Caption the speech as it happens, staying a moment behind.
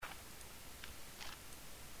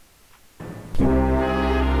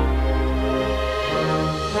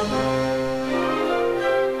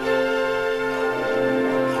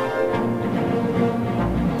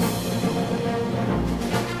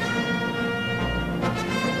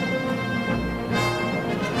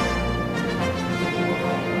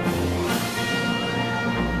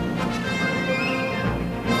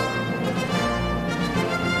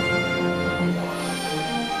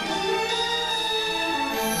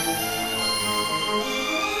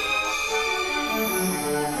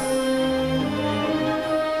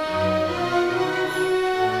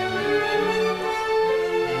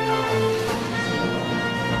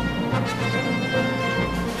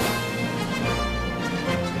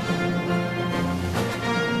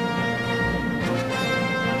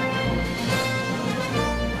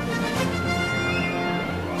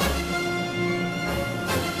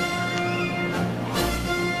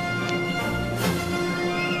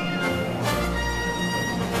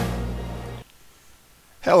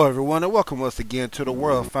Hello, everyone, and welcome once again to the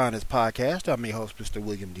World Finest Podcast. I'm your host, Mr.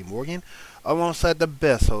 William D. Morgan, alongside the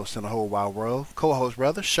best host in the whole wide world, co-host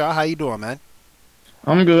brother Shaw. How you doing, man?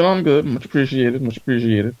 I'm good. I'm good. Much appreciated. Much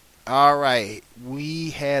appreciated. All right,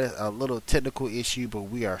 we had a little technical issue, but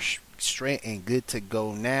we are straight and good to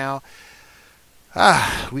go now.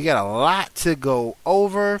 We got a lot to go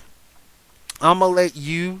over. I'm gonna let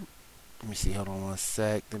you. Let me see. Hold on one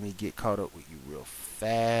sec. Let me get caught up with you real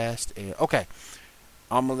fast. And okay,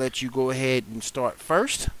 I'm gonna let you go ahead and start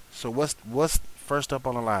first. So what's first up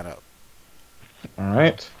on the lineup? All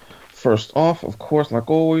right. First off, of course, like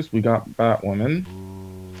always, we got Batwoman,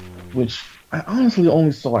 Ooh. which I honestly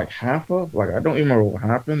only saw like half of. Like, I don't even remember what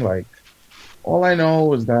happened. Like, all I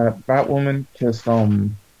know is that Batwoman kissed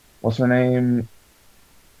what's her name,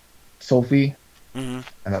 Sophie, Hmm.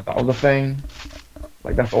 and that was a thing.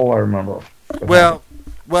 Like, that's all I remember that happened.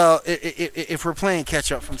 Well, if we're playing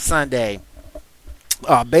catch up from Sunday,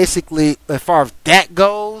 basically as far as that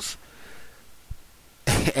goes,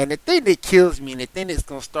 and the thing that kills me, and the thing that's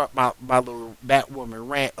gonna start my little Batwoman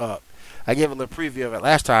rant up, I gave a little preview of it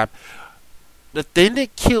last time. The thing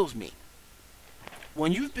that kills me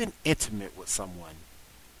when you've been intimate with someone,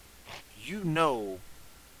 you know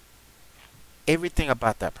everything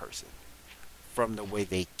about that person. From the way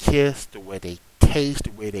they kiss, the way they taste,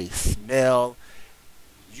 the way they smell.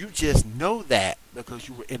 You just know that because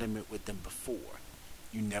you were intimate with them before.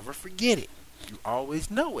 You never forget it. You always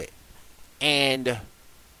know it. And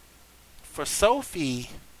for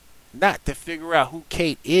Sophie not to figure out who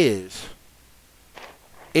Kate is,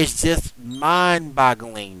 it's just mind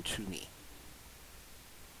boggling to me.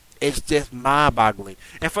 It's just mind boggling.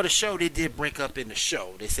 And for the show, they did break up in the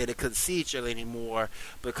show. They said they couldn't see each other anymore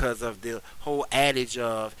because of the whole adage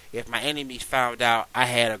of if my enemies found out I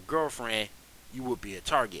had a girlfriend, you would be a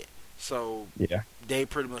target. So Yeah. they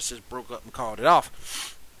pretty much just broke up and called it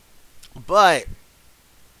off. But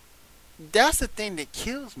that's the thing that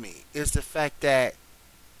kills me is the fact that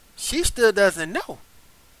she still doesn't know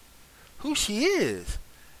who she is.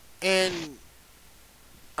 And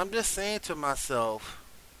I'm just saying to myself,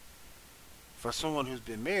 for someone who's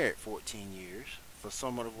been married 14 years, for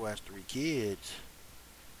someone who has 3 kids,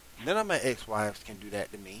 none of my ex-wives can do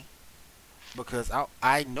that to me because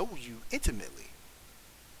I know you intimately,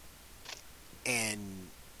 and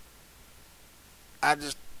I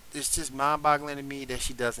just it's just mind-boggling to me that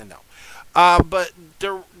she doesn't know. But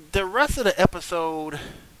the rest of the episode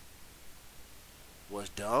was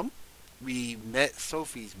dumb. We met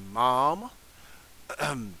Sophie's mom.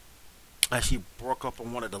 And she broke up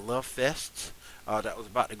on one of the love fests that was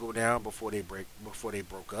about to go down before they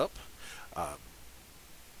broke up. Uh,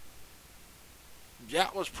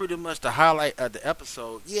 that was pretty much the highlight of the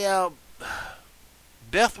episode. Yeah,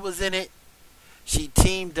 Beth was in it. She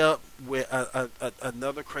teamed up with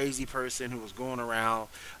another crazy person who was going around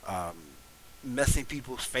um, messing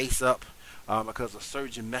people's face up because a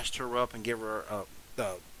surgeon messed her up and gave her a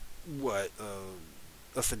what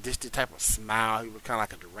a sadistic type of smile. He was kind of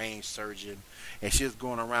like a deranged surgeon, and she was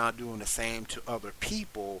going around doing the same to other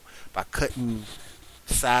people by cutting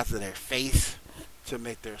the sides of their face to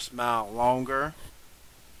make their smile longer,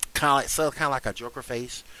 kind of like a Joker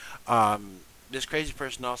face. This crazy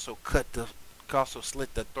person also slit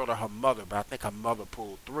the throat of her mother, but I think her mother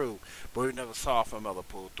pulled through. But we never saw if her mother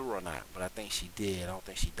pulled through or not. But I think she did. I don't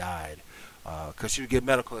think she died because she would get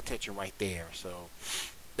medical attention right there. So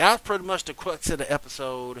that was pretty much the crux of the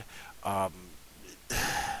episode. Um,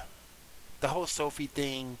 the whole Sophie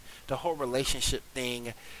thing, the whole relationship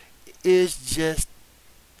thing, is just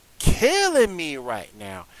killing me right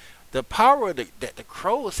now. The power that the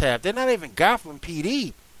Crows have, they're not even Gotham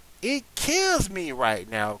PD. It kills me right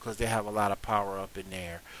now because they have a lot of power up in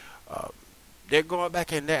there. Um, they're going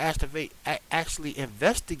back and actually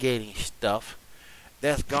investigating stuff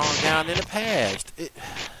that's gone down in the past.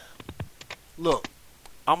 Look,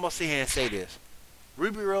 I'm gonna sit here and say this: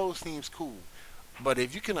 Ruby Rose seems cool, but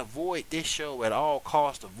if you can avoid this show at all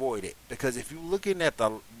costs, avoid it. Because if you're looking at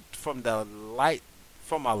the light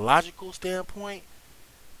from a logical standpoint,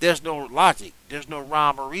 there's no logic. There's no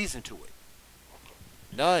rhyme or reason to it.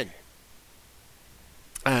 None.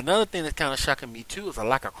 And another thing that's kind of shocking me too is a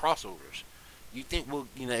lack of crossovers. You think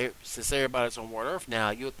since everybody's on World Earth now,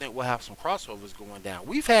 you'll think we'll have some crossovers going down.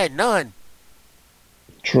 We've had none.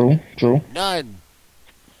 True. True. None.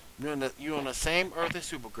 You're on the same Earth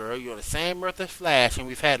as Supergirl. You're on the same Earth as Flash, and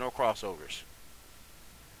we've had no crossovers.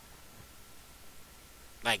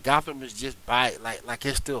 Like Gotham is just like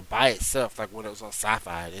it's still by itself. Like when it was on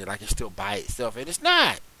Sci-Fi, like it's still by itself, and it's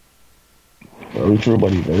not. Very true,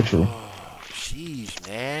 buddy. Very true. Oh, jeez,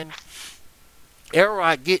 man. Arrow,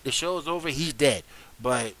 I get the show's over. He's dead.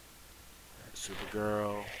 But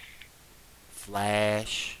Supergirl,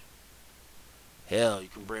 Flash, hell, you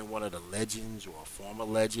can bring one of the legends or a former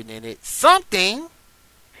legend in it. Something,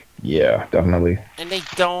 Yeah, definitely. and they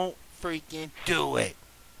don't freaking do it.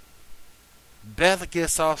 Beth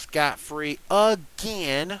gets off scot free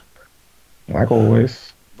again, Like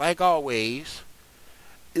always. like always.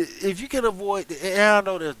 If you can avoid, and I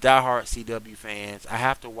know there's diehard CW fans, I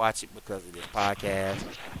have to watch it because of this podcast,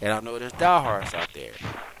 and I know there's diehards out there.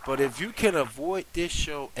 But if you can avoid this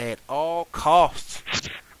show at all costs,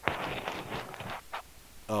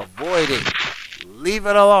 avoid it. Leave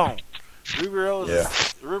it alone. Yeah.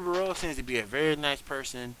 Ruby Rose seems to be a very nice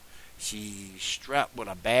person. She's strapped with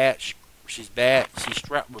a bad. She's bad. She's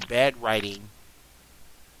strapped with bad writing.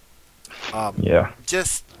 Yeah.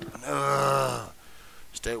 Just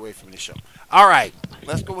stay away from this show. All right,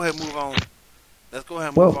 let's go ahead and move on. Let's go ahead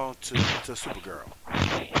and move on to Supergirl.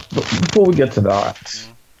 But before we get to that, Mhm.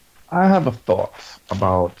 I have a thought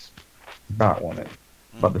about Batwoman,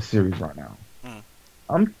 about the series right now. Mhm.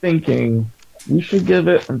 I'm thinking we should give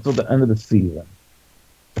it until the end of the season.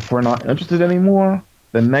 If we're not interested anymore,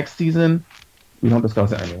 the next season, we don't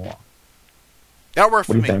discuss it anymore. That worked What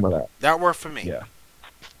for do you me. think about that? That worked for me. Yeah.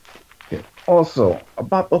 Okay. Also,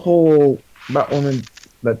 about the whole Batwoman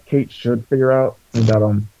that Kate should figure out, and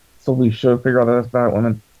that Sylvie should figure out that that's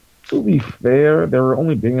Batwoman. To be fair, they were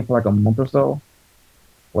only dating for like a month or so.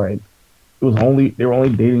 Like they were only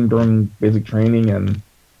dating during basic training, and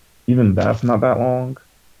even that's not that long.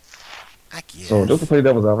 I guess. So just to play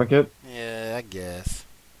devil's advocate, Yeah, I guess.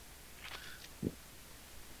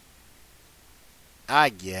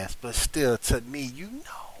 But still, to me, you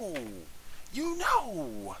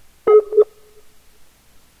know.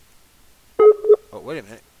 Oh, wait a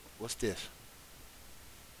minute. What's this?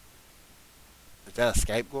 Is that a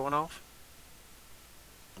Skype going off?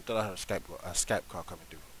 I thought I heard a Skype call coming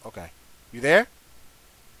through. Okay, you there?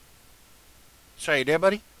 Sorry, you there,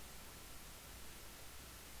 buddy?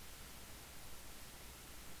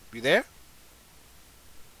 You there?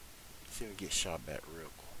 Let's see if we get Shaw back real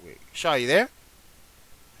quick. Shaw, you there?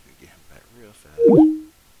 Let me get him back real fast.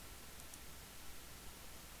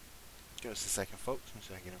 Give us a second, folks. Let me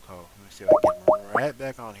see if I can get him called. Let me see if I can get him right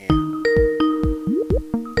back on here.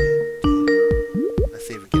 Let's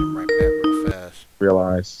see if we can get him right back real fast.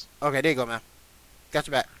 realize. Okay, there you go, man. Got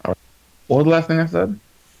you back. What was the last thing I said?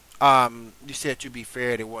 You said, to be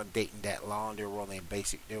fair, they weren't dating that long. They were only in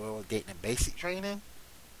basic. They were only dating in basic training.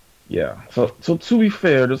 Yeah. So to be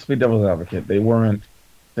fair, just to be devil's advocate, they weren't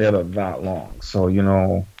together that long. So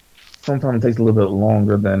sometimes it takes a little bit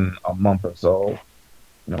longer than a month or so.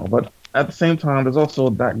 But at the same time, there's also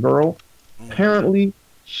that girl. Mm-hmm. Apparently,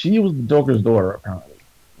 she was the Joker's daughter. Apparently,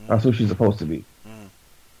 that's who she's supposed to be.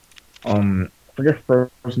 Mm-hmm. Forget her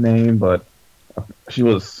first name, but she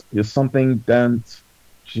was something Dent.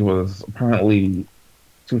 She was apparently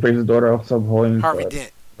Two-Face's daughter at some point. Harvey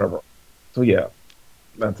Dent. Whatever. So yeah,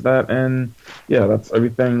 that's that, and yeah, that's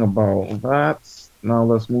everything about that. Now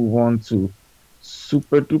let's move on to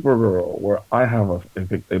Super Duper Girl, where I have a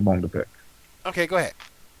bone to pick. Okay, go ahead.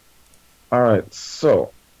 All right,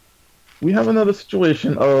 so we have another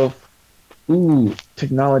situation of,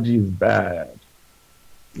 technology is bad.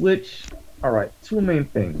 Which, all right, two main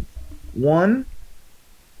things. One,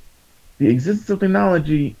 the existence of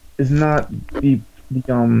technology is not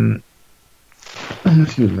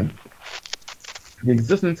excuse me. The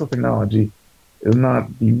existence of technology is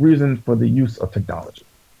not the reason for the use of technology.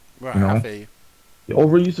 Right, I feel you. The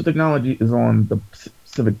overuse of technology is on the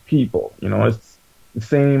specific people. It's the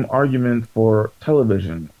same argument for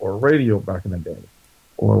television or radio back in the day,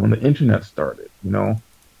 or when the internet started.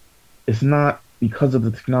 It's not because of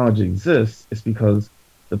the technology exists; it's because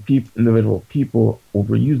the individual people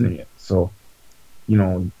overusing it. So,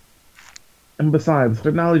 and besides, the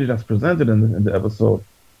technology that's presented in the episode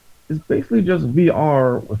is basically just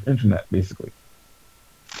VR with internet. Basically,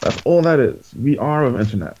 that's all that is. VR with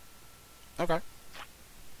internet. Okay.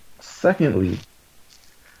 Secondly,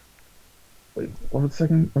 wait, what was the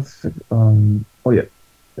second? What's the second? Oh yeah.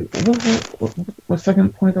 Wait, what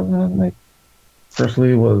second point I wanted to make?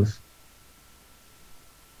 Firstly was,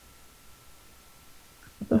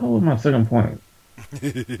 what the hell was my second point?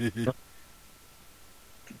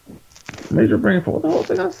 Major brain fog. What the hell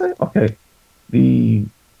was I gonna say? Okay, the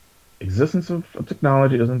existence of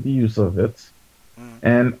technology isn't the use of it,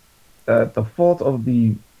 and at the fault of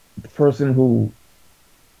the person who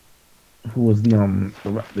was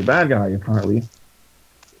the bad guy apparently.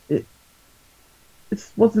 It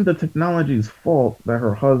wasn't the technology's fault that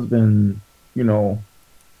her husband, died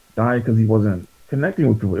because he wasn't connecting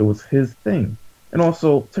with people. It was his thing. And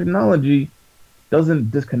also, technology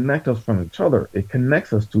doesn't disconnect us from each other. It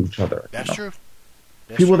connects us to each other. You That's know, true.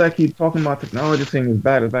 That's people true. that keep talking about technology saying it's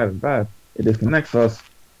bad, it's bad, it's bad, it disconnects us.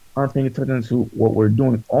 Aren't paying attention to what we're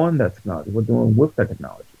doing on that technology. We're doing with that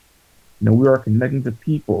technology. You know, we are connecting to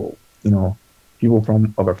people. You know, people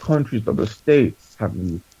from other countries, other states,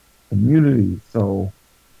 having communities. So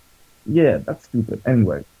yeah, that's stupid.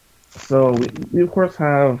 Anyway, so we of course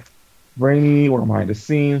have Brainy or behind the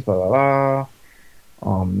scenes, blah blah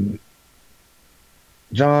blah. Um,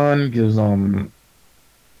 John gives um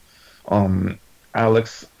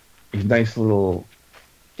Alex a nice little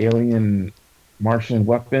alien Martian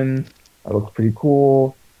weapon that looks pretty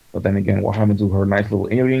cool. But then again, what happened to her nice little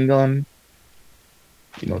alien gun?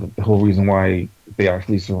 You know, the whole reason why they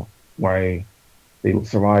actually why they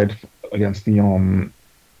survived against the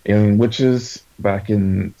alien witches back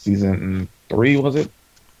in season three, was it?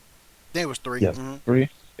 There was 3. Yes, three.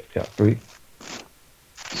 Yeah, three.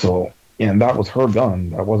 So, and that was her gun.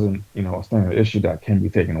 That wasn't, you know, a standard issue that can be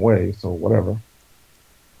taken away. So whatever.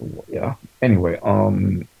 Yeah. Anyway,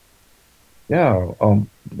 yeah,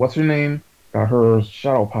 what's her name? Got her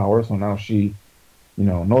shadow power, so now she, you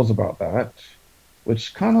know, knows about that,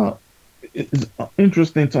 which kind of is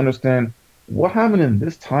interesting to understand what happened in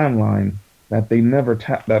this timeline that they never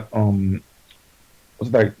tapped that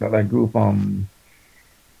was that group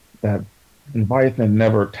that Leviathan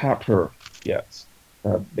never tapped her yet.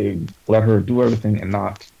 That they let her do everything and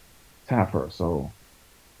not tap her. So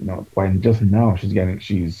you know, like just now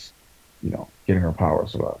she's you know getting her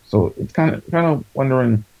powers up. So it's kind of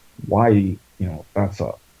wondering why you know that's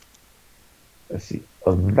up. Let's see.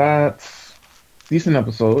 Of that decent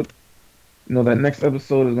episode, you know that next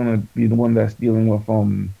episode is gonna be the one that's dealing with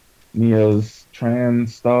Mia's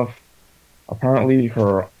trans stuff. Apparently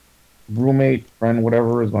her roommate, friend,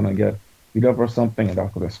 whatever, is gonna get beat up or something, and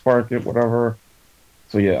that's gonna spark it, whatever.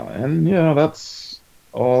 So yeah, and yeah, that's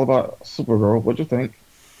all about Supergirl. What'd you think?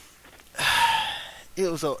 It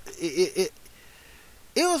was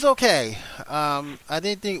it was okay. I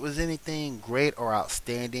didn't think it was anything great or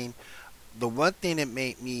outstanding. The one thing that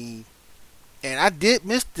made me, and I did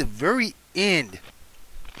miss the very end,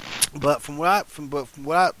 but from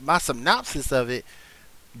what my synopsis of it,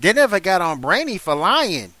 they never got on Brainy for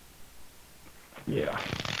lying Yeah,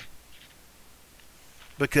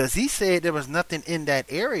 because he said there was nothing in that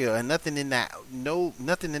area and nothing in that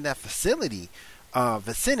nothing in that vicinity,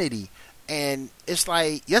 and it's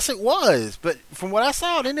like yes it was, but from what I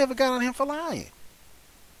saw, they never got on him for lying.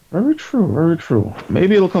 very true, very true.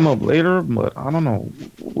 Maybe it'll come up later, but I don't know.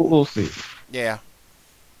 We'll see. Yeah,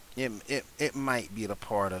 it might be the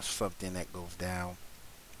part of something that goes down,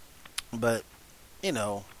 but you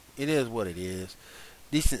know it is what it is.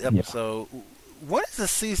 Decent Yeah, episode. When is the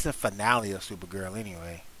season finale of Supergirl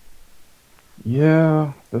anyway?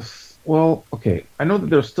 yeah. This well, okay. I know that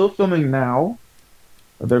they're still filming now.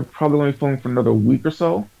 But they're probably only filming for another week or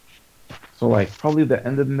so. So like probably the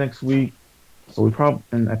end of the next week. So we probably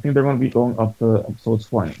and I think they're going to be going up to episode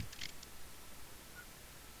 20.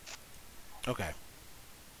 Okay.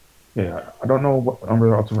 Yeah, I don't know what number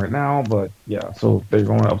they're up to right now, but yeah. So they're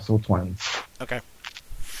going to episode 20. Okay.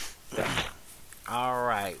 Yeah. All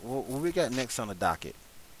right. What we got next on the docket?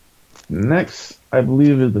 Next, I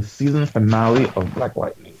believe is the season finale of Black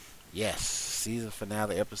Lightning. Yes, season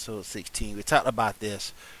finale, episode 16. We talked about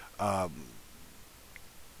this. Um,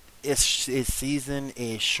 its season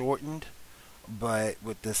is shortened, but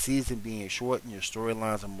with the season being shortened, your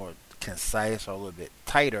storylines are more concise or a little bit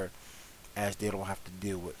tighter, as they don't have to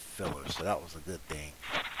deal with fillers. So that was a good thing.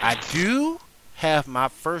 I do have my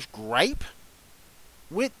first gripe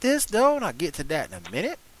with this, though, and I'll get to that in a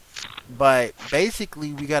minute. But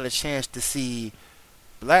basically, we got a chance to see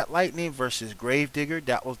Black Lightning versus Gravedigger.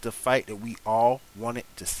 That was the fight that we all wanted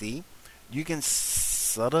to see. You can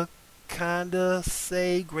sorta, kinda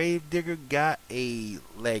say Gravedigger got a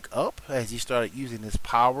leg up as he started using his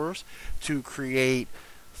powers to create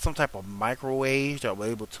some type of microwaves that were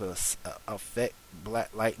able to affect Black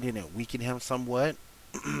Lightning and weaken him somewhat.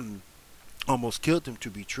 Almost killed him, to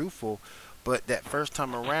be truthful. But that first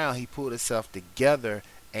time around, he pulled himself together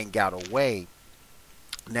and got away.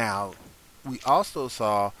 Now, we also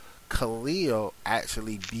saw Khalil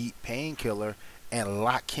actually beat Painkiller and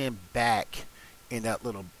lock him back in that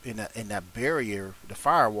in that barrier, the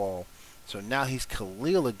firewall. So now he's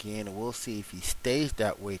Khalil again, and we'll see if he stays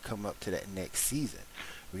that way come up to that next season.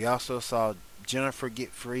 We also saw Jennifer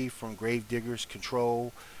get free from Gravedigger's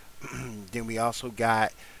control. Then we also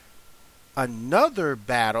got another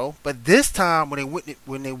battle, but this time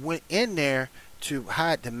when they went in there to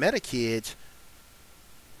hide the Metakids,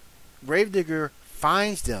 Gravedigger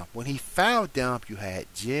finds them. When he found them, you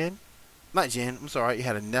had Jen, not Jen. I'm sorry. You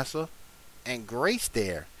had a Nessa and Grace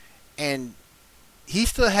there, and he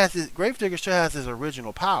still has his Gravedigger still has his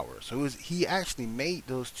original power. So he actually made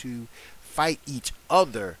those two fight each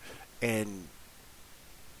other, and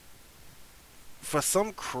for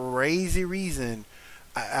some crazy reason,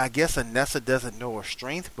 I guess Anessa doesn't know her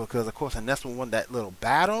strength because, of course, Anessa won that little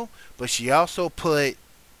battle, but she also put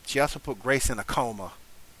Grace in a coma,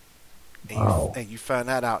 and Wow. you find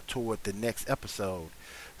that out toward the next episode.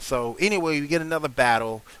 So anyway, we get another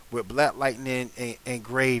battle with Black Lightning and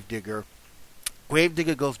Gravedigger.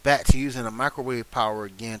 Gravedigger goes back to using a microwave power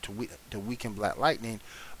again to weaken Black Lightning,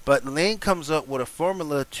 but Lane comes up with a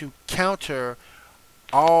formula to counter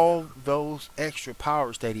all those extra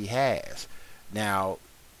powers that he has. Now,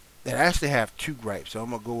 I actually have two gripes, so I'm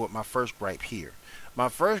going to go with my first gripe here. My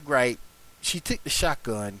first gripe, she took the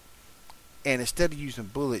shotgun, and instead of using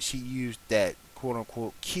bullets, she used that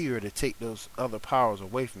quote-unquote cure to take those other powers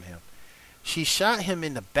away from him. She shot him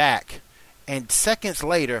in the back, and seconds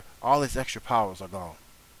later, all his extra powers are gone.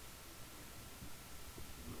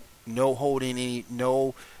 No holding any,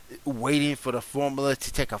 no waiting for the formula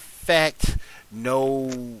to take effect,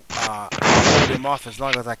 no hold him off as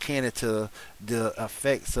long as I can until the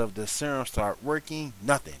effects of the serum start working.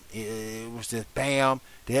 Nothing. It was just bam,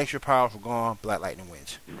 the extra powers were gone, Black Lightning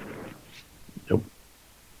wins. Yep.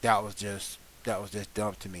 That was just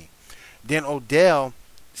dumb to me. Then Odell,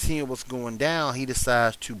 seeing what's going down, he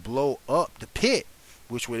decides to blow up the pit,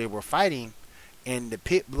 which where they were fighting, and the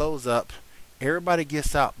pit blows up. Everybody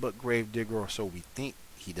gets out but Gravedigger, or so we think.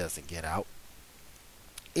 He doesn't get out.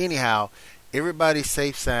 Anyhow, everybody's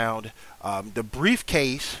safe sound. The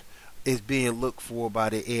briefcase is being looked for by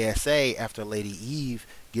the ASA after Lady Eve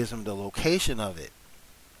gives them the location of it.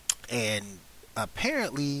 And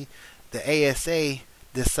apparently the ASA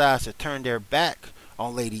decides to turn their back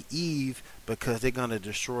on Lady Eve because they're going to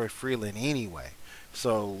destroy Freeland anyway.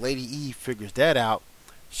 So Lady Eve figures that out.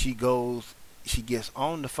 She gets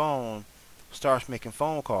on the phone, starts making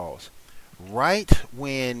phone calls. Right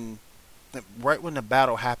when the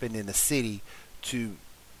battle happened in the city to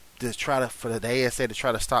for the ASA to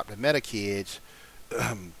try to stop the Meta Kids,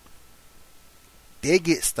 they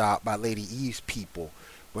get stopped by Lady Eve's people.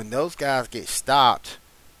 When those guys get stopped,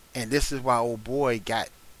 and this is why old boy dies,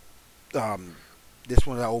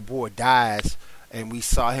 and we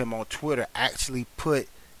saw him on Twitter actually put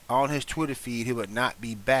on his Twitter feed he would not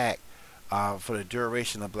be back for the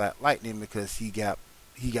duration of Black Lightning because he got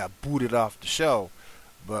booted off the show.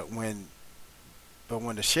 But when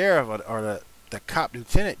the sheriff or the cop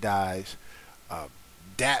lieutenant dies,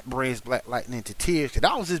 that brings Black Lightning to tears because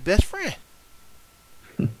that was his best friend.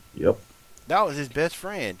 Yep. That was his best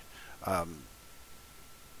friend.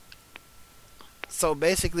 So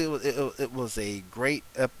basically, it was a great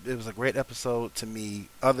episode to me.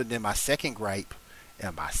 Other than my second gripe,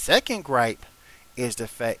 and my second gripe is the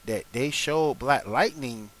fact that they showed Black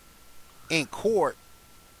Lightning in court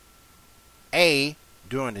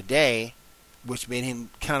during the day, which made him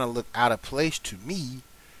kind of look out of place to me,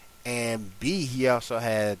 and B, he also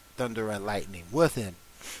had Thunder and Lightning with him,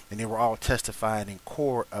 and they were all testifying in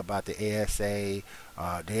court about the ASA. They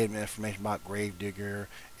had information about Gravedigger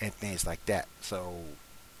and things like that. So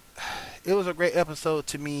it was a great episode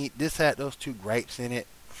to me. This had those two gripes in it.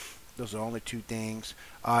 Those are the only two things,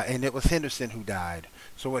 and it was Henderson who died.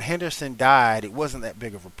 So when Henderson died, it wasn't that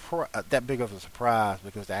big of a surprise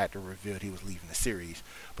because the actor revealed he was leaving the series.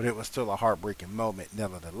 But it was still a heartbreaking moment,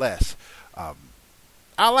 nevertheless. I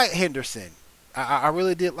like Henderson. I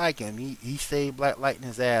really did like him. He saved Black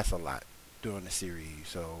Lightning's ass a lot during the series.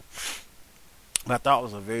 So I thought it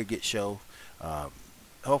was a very good show.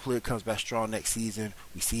 Hopefully it comes back strong next season.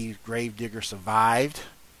 We see Gravedigger survived.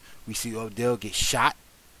 We see Odell get shot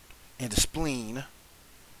in the spleen.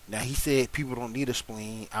 Now he said people don't need a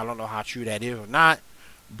spleen. I don't know how true that is or not,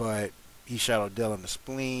 but he shot Odell in the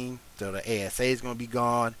spleen, so the ASA is going to be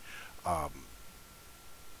gone. I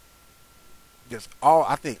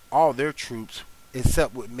think all their troops,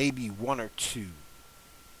 except with maybe one or two,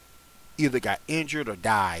 either got injured or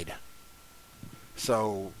died.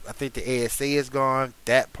 So I think the ASA is gone.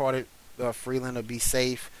 That part of Freeland will be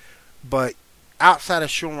safe. But outside of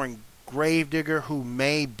showing Gravedigger, who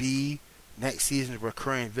may be next season's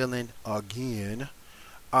recurring villain again,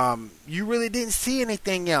 you really didn't see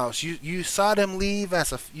anything else. You saw them leave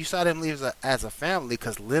as a family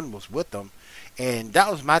because Lynn was with them, and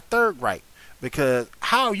that was my third gripe. Because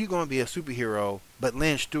how are you going to be a superhero but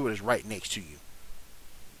Lynn Stewart is right next to you?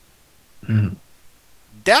 Mm.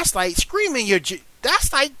 That's like screaming your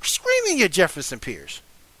Jefferson Pierce.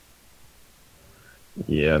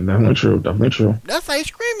 Yeah, definitely true. Definitely true. That's like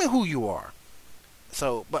screaming who you are.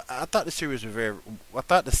 So, but I thought the series was very. I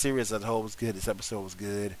thought the series as a whole was good. This episode was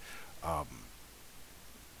good. Um,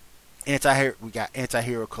 we got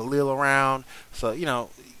anti-hero Khalil around, so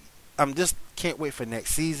I'm just can't wait for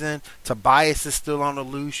next season. Tobias is still on the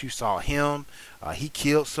loose. You saw him. He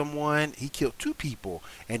killed someone. He killed two people,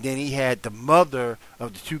 and then he had the mother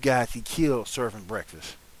of the two guys he killed serving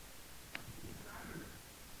breakfast.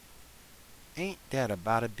 Ain't that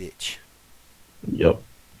about a bitch? Yep.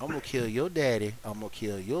 I'm gonna kill your daddy. I'm gonna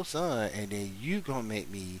kill your son, and then you gonna make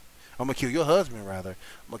me. I'm gonna kill your husband rather.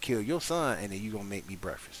 I'm gonna kill your son, and then you gonna make me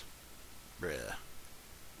breakfast, bruh.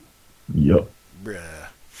 Yep. Bruh.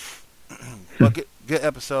 But good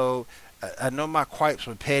episode. I know my quipes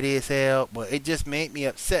were petty as hell, but it just made me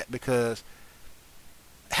upset because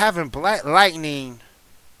having Black Lightning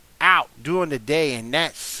out during the day in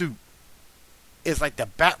that suit is like the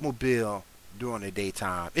Batmobile during the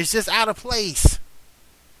daytime. It's just out of place.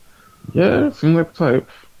 Yeah, it seems like the type.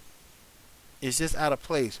 It's just out of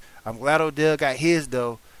place. I'm glad Odell got his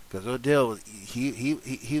though, because Odell was he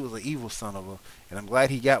was an evil son of a, and I'm glad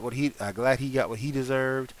he got what he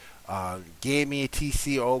deserved. Gave me a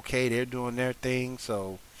TC. Okay, they're doing their thing.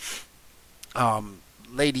 So,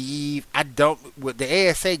 Lady Eve, I don't with the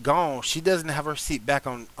ASA gone. She doesn't have her seat back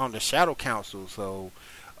on the Shadow Council. So,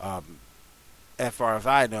 as far as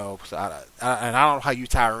I know, so and I don't know how you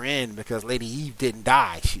tie her in because Lady Eve didn't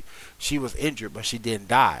die. She was injured, but she didn't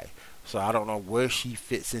die. So I don't know where she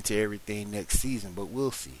fits into everything next season, but we'll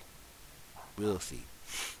see. We'll see.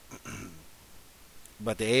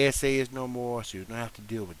 But the ASA is no more, so you don't have to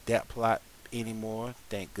deal with that plot anymore.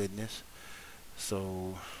 Thank goodness.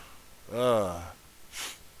 So, let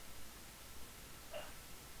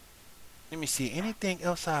me see. Anything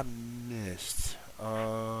else I missed?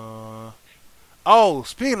 Oh,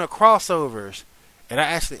 speaking of crossovers, and I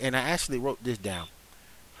actually wrote this down.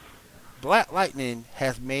 Black Lightning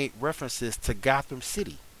has made references to Gotham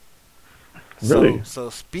City. Really?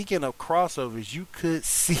 So speaking of crossovers, you could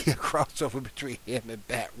see a crossover between him and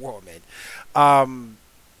Batwoman.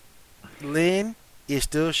 Lynn is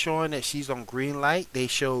still showing that she's on green light. They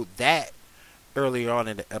showed that earlier on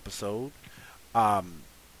in the episode. Trying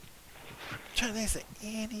to think of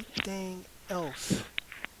anything else.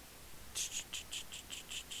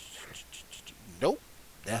 Nope.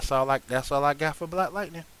 That's all I got for Black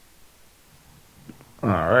Lightning. All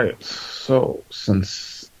right. So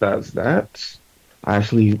since that's that, I was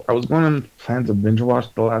going to plan to binge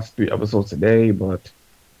watch the last 3 episodes today, but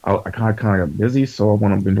I kind of got busy, so I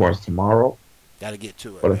want to binge watch tomorrow. Gotta get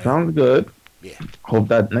to it. But man. it sounds good. Yeah. Hope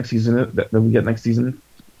that next season that we get next season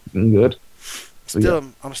good. So, yeah.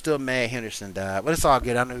 I'm still mad Henderson died, but it's all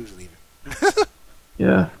good. I know who's leaving.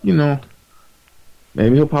 Yeah,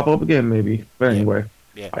 maybe he'll pop up again, maybe. But anyway,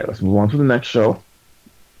 Yeah. All right, let's move on to the next show,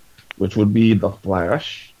 which would be The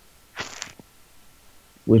Flash,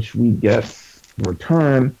 which we get the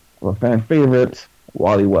return of a fan favorite,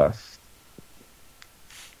 Wally West.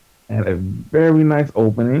 And a very nice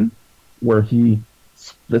opening where he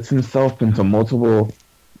splits himself into multiple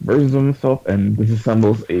versions of himself and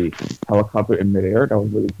disassembles a helicopter in midair. That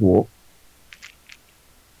was really cool.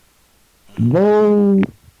 Though,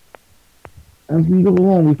 as we go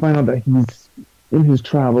along, we find out that in his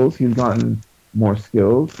travels, he's gotten more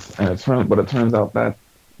skills, and it turns out that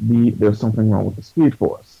there's something wrong with the Speed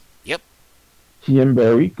Force. Yep. He and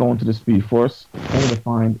Barry go into the Speed Force, only to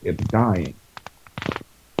find it's dying.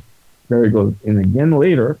 Barry goes in again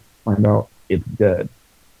later, find out it's dead.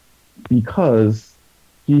 Because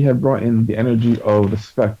he had brought in the energy of the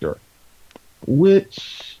Spectre.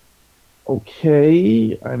 Which,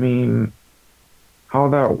 okay, I mean, how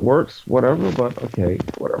that works, whatever, but okay,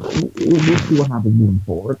 whatever. We'll see what happens moving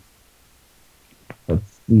forward.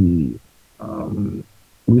 Let's see.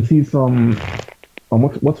 We see some.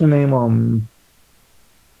 What's her name?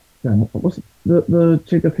 What's the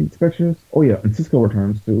chick that takes pictures? Oh yeah, and Cisco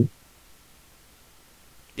returns too.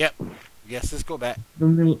 Yep. Yes, Cisco back.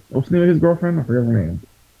 What's the name of his girlfriend? I forget her name.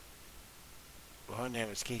 Well, her name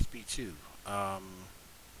is KSP2.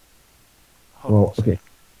 Okay.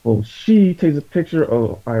 Well, she takes a picture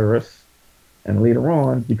of Iris, and later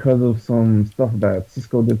on, because of some stuff that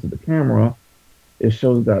Cisco did to the camera, it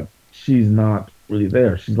shows that she's not really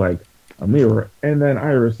there. She's like a mirror, and then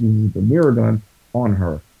Iris uses the mirror gun on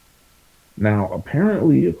her. Now,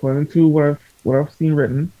 apparently, according to what I've seen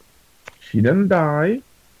written, she didn't die.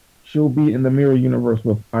 She'll be in the mirror universe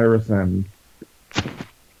with Iris and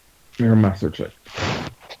Mirror Master Chick.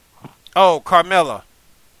 Oh, Carmella.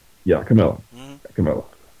 Yeah, Camilla. Mm-hmm. Camilla.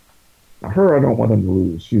 Now, her, I don't want them to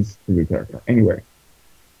lose. She's a good character. Anyway,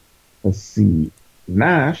 let's see.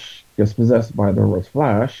 Nash gets possessed by the Reverse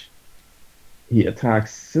Flash. He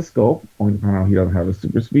attacks Cisco, only to find out he doesn't have a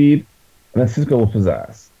super speed, and then Cisco will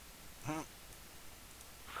pizzazz. Mhm.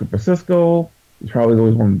 For Cisco, he probably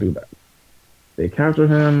always wanted to do that. They capture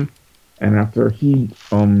him, and after he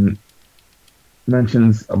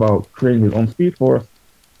mentions about creating his own Speed Force,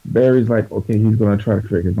 Barry's like, okay, he's going to try to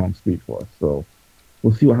create his own Speed Force. So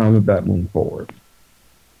we'll see what happens with that moving forward.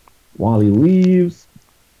 Wally leaves,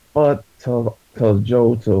 but tells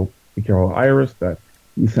Joe to be careful of Iris, that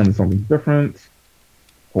he's sending something different.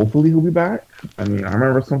 Hopefully he'll be back. I mean, I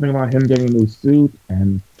remember something about him getting a new suit,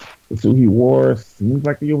 and the suit he wore seems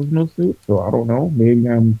like the original suit, so I don't know. Maybe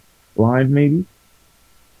I'm blind, maybe.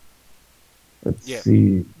 Let's Yeah.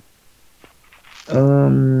 see. I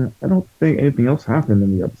don't think anything else happened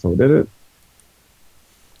in the episode, did it?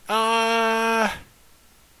 Uh,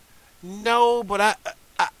 no, but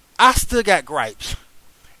I still got gripes,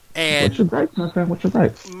 What's and your gripes, my friend? What's your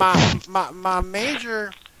gripes? my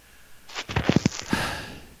major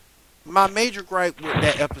gripe with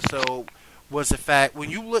that episode was the fact when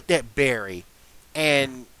you looked at Barry,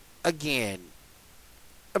 and again,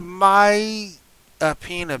 my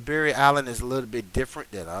opinion of Barry Allen is a little bit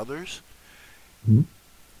different than others. Hmm?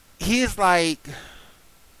 He's like,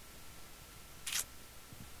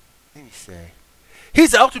 let me say,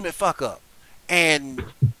 he's the ultimate fuck up, and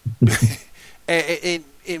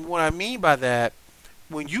and what I mean by that,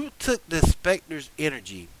 when you took the Spectre's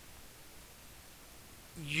energy,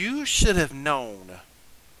 you should have known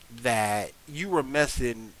that you were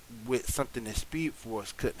messing with something that Speed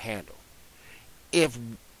Force couldn't handle. If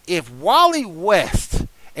if Wally West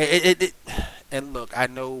and look, I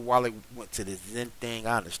know Wally went to the Zen thing.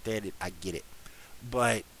 I understand it. I get it.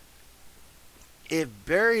 But if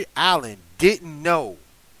Barry Allen didn't know,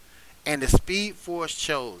 and the Speed Force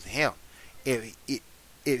chose him, if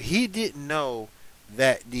he didn't know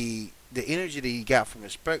that the energy that he got from the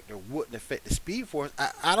Spectre wouldn't affect the Speed Force,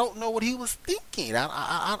 I don't know what he was thinking.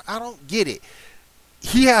 I don't get it.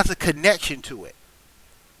 He has a connection to it,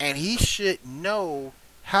 and he should know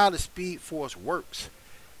how the Speed Force works.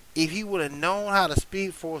 If he would have known how the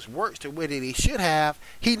Speed Force works the way that he should have,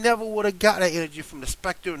 he never would have got that energy from the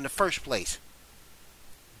Spectre in the first place.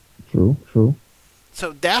 True, true.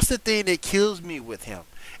 So that's the thing that kills me with him.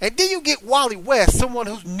 And then you get Wally West, someone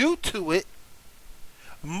who's new to it,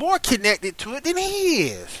 more connected to it than he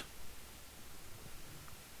is.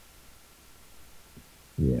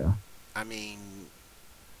 Yeah. I mean,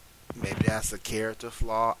 maybe that's a character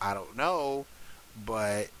flaw. I don't know.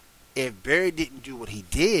 But if Barry didn't do what he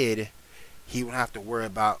did, he would have to worry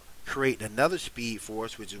about creating another Speed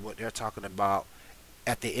Force, which is what they're talking about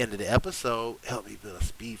at the end of the episode. Help me build a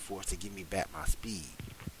Speed Force to give me back my speed.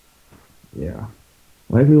 Yeah.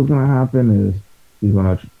 What I think what's gonna happen is he's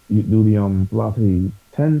gonna do the velocity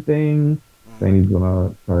 10 thing, then he's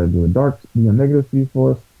gonna try to do a negative Speed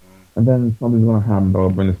Force, and then something's gonna happen that'll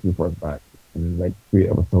bring the Speed Force back in like 3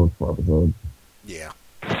 episodes, 4 episodes. Yeah.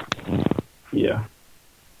 Yeah.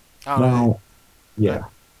 I don't know. Now, yeah.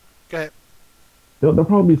 Go ahead. There'll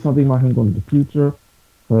probably be something about him going to the future,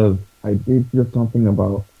 because I did hear something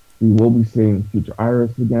about we will be seeing future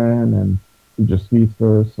Iris again and future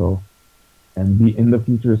Speedster, so and be in the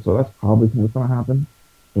future, so that's probably what's gonna happen.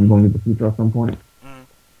 I'm going to the future at some point. Mm.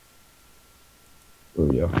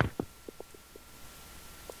 So yeah.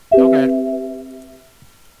 Okay.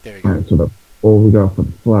 There you go. Alright, so that's all we got for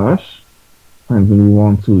the Flash. Time to move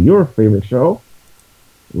on to your favorite show,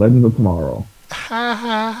 Legends of Tomorrow. Ha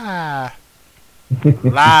ha ha.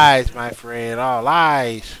 Lies, my friend. All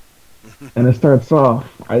lies. And it starts off,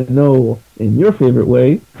 I know, in your favorite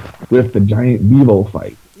way, with the giant Beebo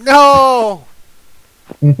fight. No!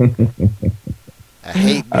 I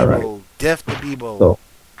hate All Bebo. right. Death to Bebo.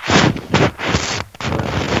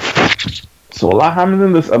 So a lot happens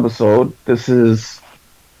in this episode. This is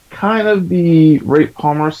kind of the Ray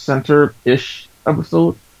Palmer centered-ish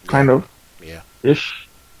episode. Kind of. Yeah. Ish.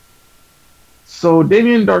 So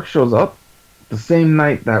Damien Dark shows up the same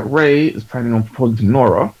night that Ray is planning on proposing to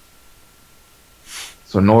Nora.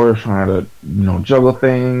 So Nora's trying to, juggle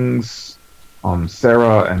things.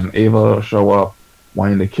 Sarah and Ava show up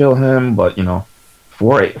wanting to kill him, but,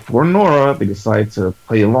 for Nora, they decide to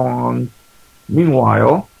play along.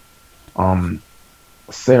 Meanwhile,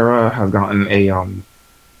 Sarah has gotten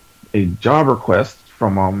a job request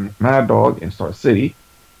from Mad Dog in Star City,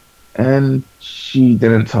 and she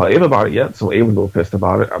didn't tell Ava about it yet, so Ava's a little pissed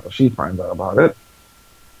about it after she finds out about it.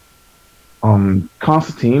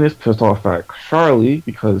 Constantine is pissed off at Charlie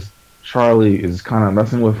because Charlie is kind of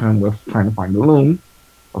messing with him with trying to find the loom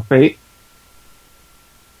of fate.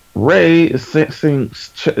 Ray is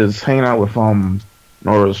hanging out with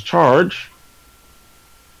Nora's charge.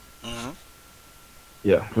 Mm-hmm.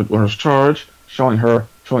 Yeah, with her charge, showing her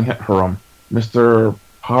Mr.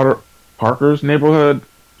 Potter Parker's neighborhood,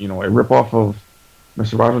 a ripoff of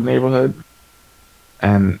Mr. Rogers' neighborhood,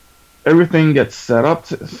 and everything gets set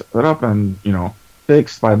up, and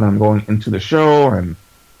fixed by them going into the show, and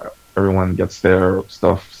everyone gets their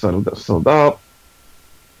stuff settled up.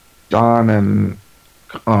 John and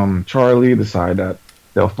Charlie decide that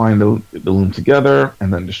they'll find the loom together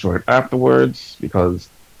and then destroy it afterwards because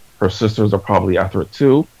her sisters are probably after it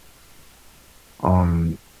too.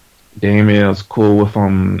 Um, Damien is cool with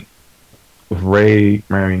Ray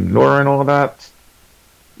marrying Nora and all that.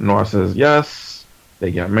 Nora says yes.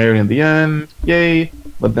 They get married in the end. Yay!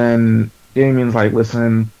 But then Damien's like,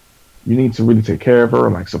 listen, you need to really take care of her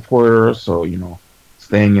and like support her. So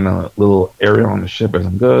staying in a little area on the ship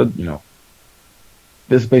isn't good.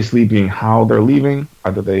 This basically being how they're leaving.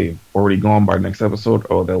 Either they already gone by next episode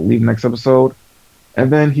or they'll leave next episode.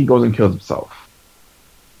 And then he goes and kills himself.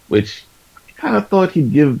 Which I kind of thought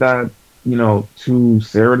he'd give that, to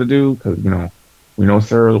Sarah to do. Because, we know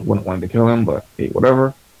Sarah wouldn't want to kill him. But hey,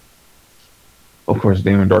 whatever. Of course,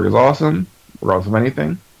 Damon Dark is awesome. Regardless of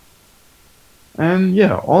anything. And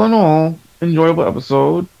yeah, all in all, enjoyable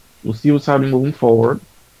episode. We'll see what's happening moving forward.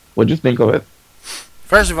 What'd you think of it?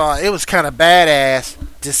 First of all, it was kind of badass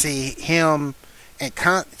to see him and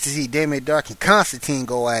to see Damien Dark and Constantine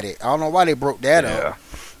go at it. I don't know why they broke that up.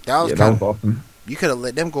 That was that was awesome. You could have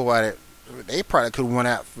let them go at it. They probably could have went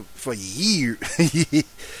out for years,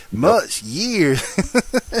 years.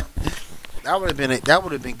 That would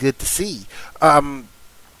have been good to see. Not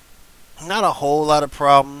a whole lot of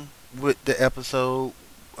problem with the episode.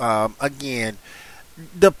 Again,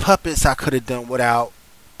 the puppets I could have done without.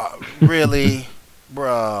 Really.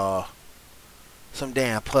 Bruh, some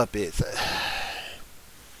damn puppets.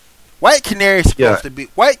 White Canary's supposed to be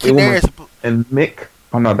White Canary. And Mick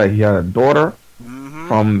found out that he had a daughter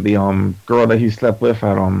from the girl that he slept with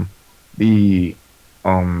at the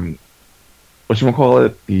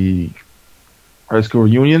whatchamacallit, the high school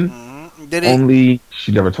reunion. Only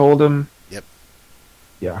she never told him. Yep.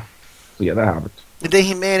 Yeah. So yeah, that happened. And then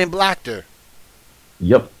he man and blacked her.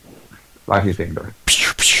 Yep. Like he think her.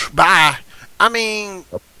 Bye. I mean,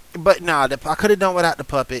 but nah, I could have done without the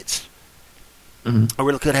puppets. I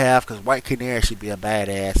really could have, because White Canary should be a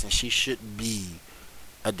badass, and she shouldn't be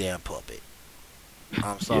a damn puppet.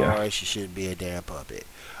 I'm sorry, she shouldn't be a damn puppet.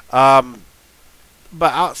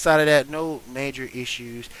 But outside of that, no major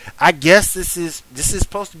issues. I guess this is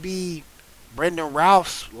supposed to be Brendan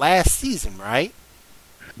Routh's last season, right?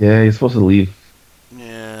 Yeah, he's supposed to leave.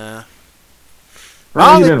 Yeah.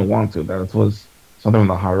 He didn't want to. That was something with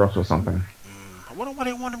the higher ups or something. I wonder why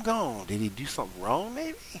they want him gone. Did he do something wrong,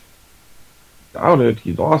 maybe? Doubt it.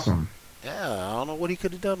 He's awesome. Yeah, I don't know what he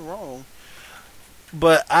could have done wrong.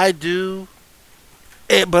 But I do.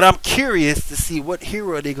 But I'm curious to see what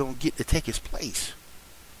hero they're going to get to take his place.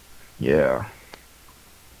 Yeah.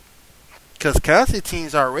 Because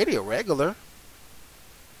Constantine's already a regular.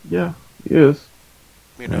 Yeah, he is.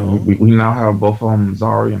 We now have both of them,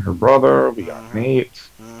 Zari and her brother. We got Nate.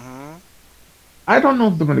 I don't know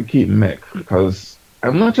if they're going to keep Mick, because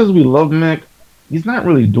as much as we love Mick, he's not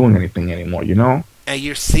really doing anything anymore, And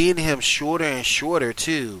you're seeing him shorter and shorter,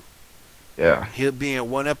 too. Yeah. He'll be in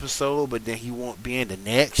one episode, but then he won't be in the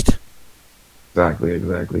next.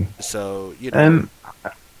 Exactly. So, And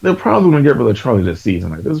they're probably going to get rid of Charlie this season.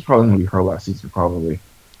 Like, this is probably going to be her last season, probably.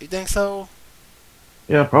 You think so?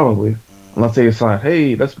 Yeah, probably. Unless they decide,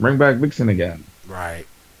 hey, let's bring back Vixen again. Right.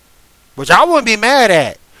 Which I wouldn't be mad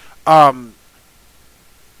at.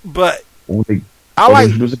 But I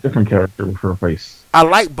introduce a different character with her face. I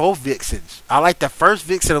like both Vixens. I like the first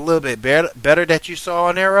Vixen a little bit better that you saw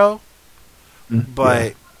on Arrow.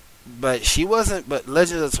 But she wasn't. But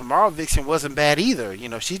Legends of Tomorrow Vixen wasn't bad either.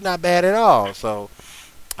 She's not bad at all. So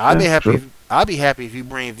I'd be happy. True. I'd be happy if you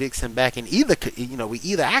bring Vixen back in either. With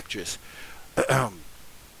either actress. But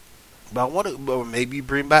I want to. Maybe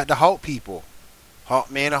bring back the Hulk people, Hulk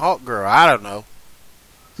Man and Hulk Girl. I don't know.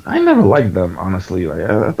 I never liked them, honestly. Like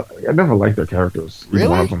I never liked their characters. Really? Either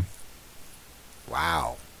one of them.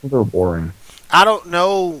 Wow. They were boring. I don't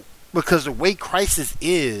know, because the way Crisis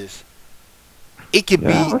is, it can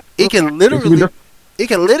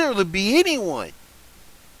literally be anyone.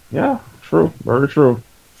 Yeah, true. Very true.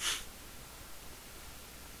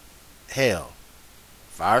 Hell,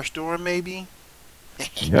 Firestorm maybe.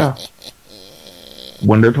 Yeah.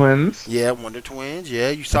 Wonder Twins. Yeah, Wonder Twins. Yeah,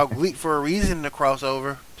 you saw Gleek for a reason in the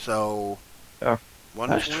crossover. So, yeah,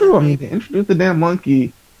 That's true. I mean, they introduced the damn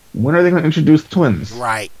monkey. When are they going to introduce twins?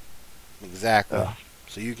 Right. Exactly. Yeah.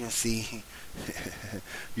 So you can see,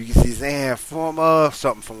 Zan form of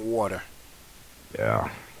something from water. Yeah.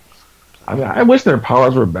 So, I mean, I wish their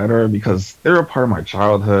powers were better because they're a part of my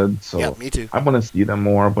childhood, yep, so me too. I want to see them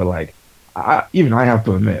more. But like, even I have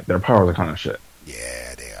to admit, their powers are kind of shit.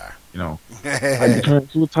 Yeah, they You know, I could are. turn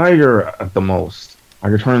into a tiger at the most. I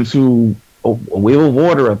could turn into a whale of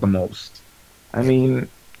water at the most. I Yep. mean,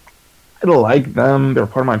 I like them. They're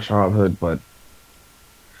part of my childhood, but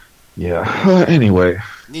yeah. Anyway,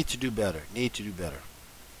 Need to do better. Need to do better.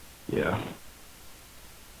 yeah.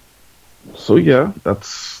 So yeah,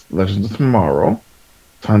 that's Legends of Tomorrow.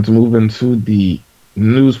 Time to move into the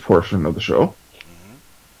news portion of the show. Hmm.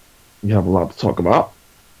 We have a lot to talk about.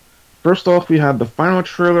 First off, we had the final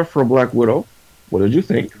trailer for Black Widow. What did you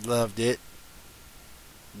think? Loved it.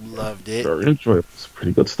 Loved it. Very enjoyable. It's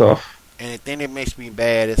pretty good stuff. And the thing that makes me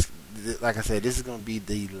bad is, like I said, this is gonna be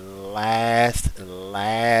the last, the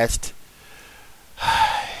last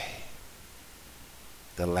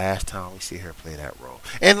time we see her play that role.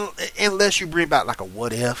 And unless you bring back like a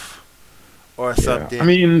what if or Yeah. I something,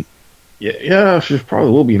 mean, yeah, she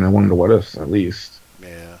probably will be in one of the what ifs at least.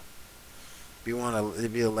 yeah. We want to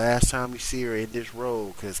it'd be the last time we see her in this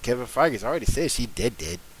role because Kevin Feige's already said she dead.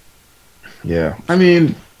 Yeah. I So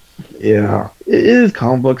mean, yeah, it is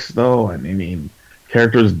comic books though, and I mean,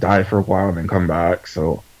 characters die for a while and then come back.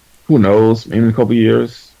 So who knows? Maybe in a couple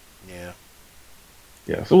years. yeah,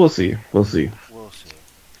 Yeah. So we'll see. We'll see. we'll see.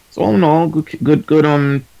 So all in all, good. Good.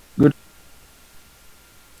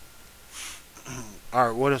 All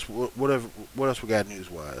right, what else we got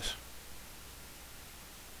news wise?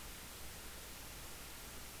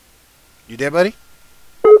 You there, buddy?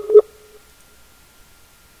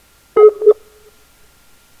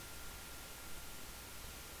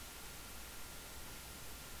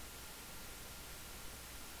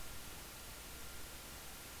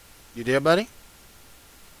 You there, buddy?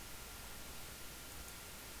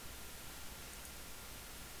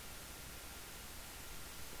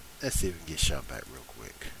 Let's see if we can get shot back real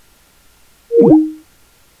quick. All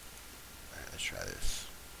right, let's try this.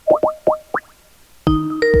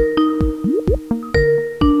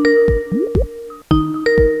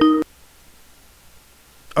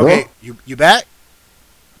 Okay, Well, you back?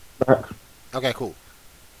 back. Okay, cool.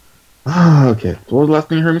 Okay. So what was the last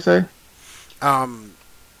thing you heard me say? Um,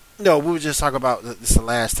 no, we were just talking about this is the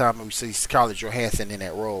last time we see Scarlett Johansson in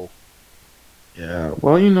that role. Yeah.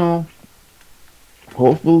 Well,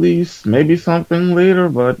 hopefully maybe something later,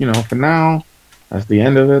 but for now, that's the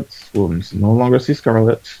end of it. We'll no longer see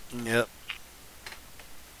Scarlet. Yep.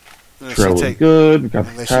 Unless she Trailer was take, good. We got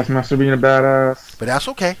the unless she, Taskmaster being a badass. but that's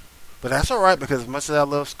okay. But that's all right because as much as I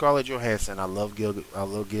love Scarlett Johansson, I love Gal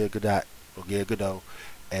Gadot or Gal Gadot,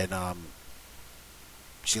 and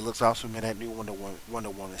she looks awesome in that new Wonder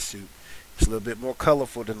Woman suit. It's a little bit more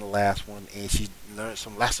colorful than the last one, and she learned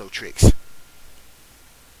some lasso tricks.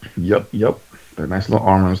 Yep. They're nice little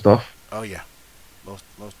armor and stuff. Oh yeah, most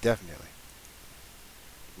definitely,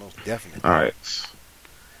 most definitely. All right.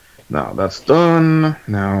 Now that's done.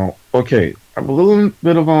 Now, okay. I have a little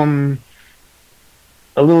bit of a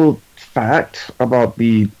little fact about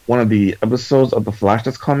the one of the episodes of The Flash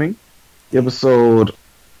that's coming. The episode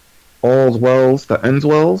All's Wells That Ends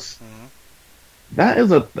Wells. Hmm. That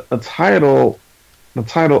is a title, the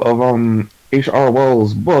title of H.R.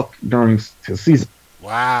 Wells' book during his season.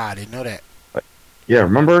 Wow, I didn't know that. Yeah,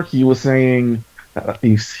 remember he was saying that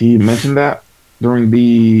he mentioned that during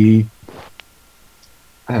the.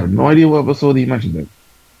 I have no idea what episode he mentioned it.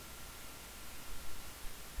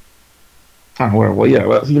 Whatever. Well, yeah,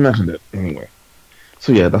 well, he mentioned it anyway.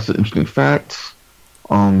 So yeah, that's an interesting fact.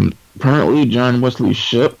 Apparently John Wesley's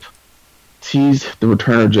ship teased the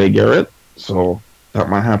return of Jay Garrett, so that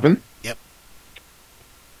might happen. Yep.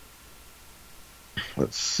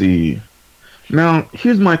 Let's see. Now,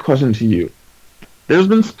 here's my question to you. There's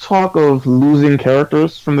been talk of losing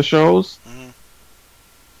characters from the shows. Hmm.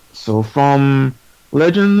 So from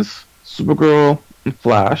Legends, Supergirl, and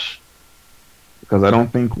Flash, because I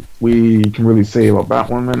don't think we can really say about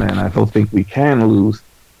Batwoman, and I don't think we can lose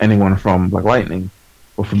anyone from Black Lightning.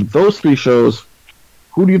 But from those three shows,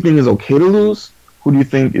 who do you think is okay to lose? Who do you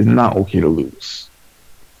think is not okay to lose?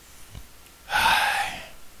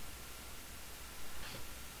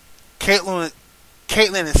 Caitlin,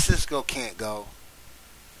 Caitlin and Cisco can't go.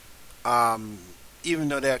 Um, Even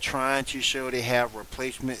though they're trying to show they have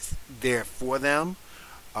replacements there for them,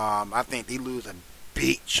 I think they lose a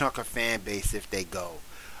big chunk of fan base if they go.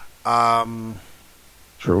 Um,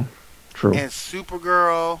 True. True. and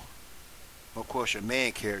Supergirl, of course, your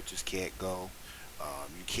main characters can't go.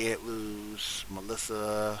 You can't lose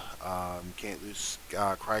Melissa. You can't lose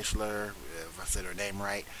Chrysler, if I said her name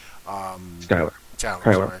right. Skylar. Tyler,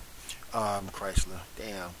 Kyler. sorry. Chrysler.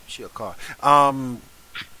 Damn, she a car. Um,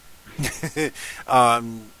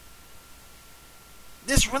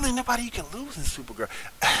 there's really nobody you can lose in Supergirl.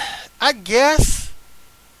 I guess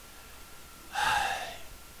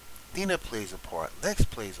Dina plays a part. Lex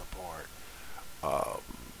plays a part. Um,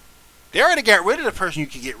 they already got rid of the person you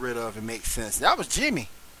could get rid of and make sense. That was Jimmy.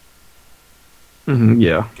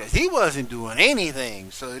 Yeah. Because he wasn't doing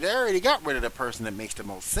anything. So they already got rid of the person that makes the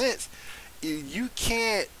most sense. You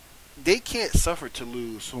can't, they can't suffer to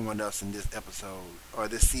lose someone else in this episode, or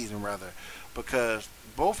this season rather, because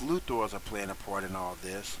both Luthors are playing a part in all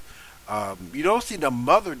this. You don't see the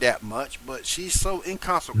mother that much, but she's so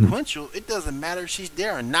inconsequential, it doesn't matter if she's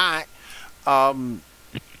there or not.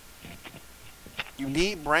 You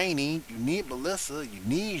need Brainy, you need Melissa, you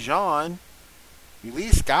need Jean, you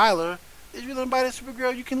need Skylar. There's really nobody in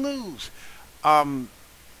Supergirl you can lose.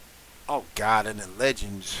 Oh God, and the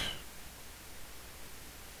Legends.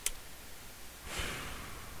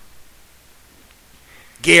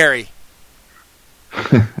 Gary.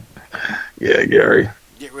 Yeah, Gary.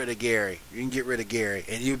 Get rid of Gary. You can get rid of Gary,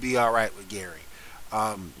 and you'll be all right with Gary.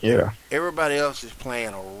 Yeah. Everybody else is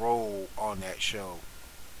playing a role on that show,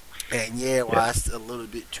 and yeah, while it's a little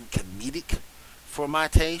bit too comedic for my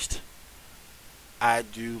taste, I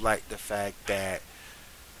do like the fact that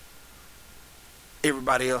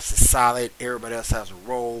everybody else is solid. Everybody else has a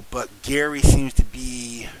role, but Gary seems to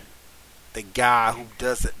be the guy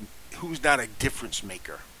who's not a difference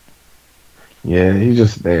maker. Yeah, he's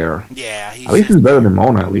just there. Yeah, at least he's better than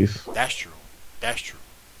Mona. At least that's true. That's true.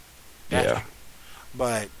 Yeah.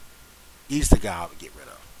 But he's the guy I would get rid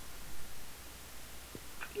of.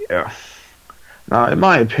 Yeah. Now, in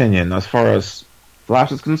my opinion, as far as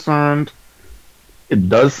Flash is concerned, it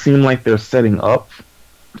does seem like they're setting up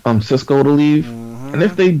Cisco to leave. Mm-hmm. And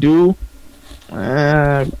if they do,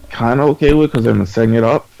 kind of okay with it because they've been setting it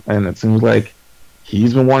up. And it seems like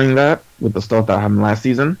he's been wanting that with the stuff that happened last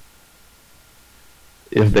season.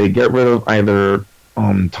 If they get rid of either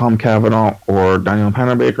Tom Cavanaugh or Daniel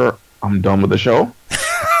Panabaker, I'm done with the show.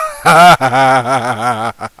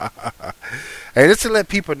 Hey, just to let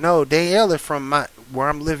people know, Danielle is from where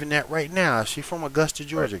I'm living at right now. She's from Augusta,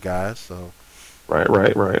 Georgia, guys. So Right.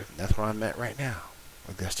 that's where I'm at right now,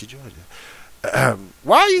 Augusta, Georgia.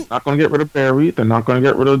 Why are you not going to get rid of Barry? They're not going to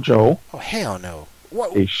get rid of Joe. Oh hell no!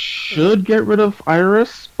 What? They should get rid of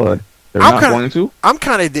Iris, but they're not going to. I'm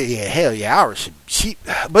kind of hell yeah, Iris.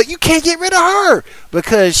 But you can't get rid of her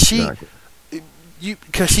because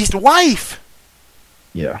because she's the wife.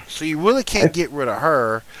 Yeah. So you really can't get rid of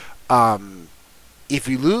her. If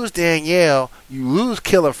you lose Danielle, you lose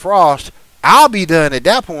Killer Frost. I'll be done at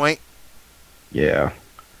that point. Yeah.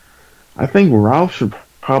 I think Ralph should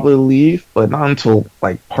probably leave, but not until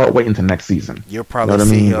like partway into next season. You'll probably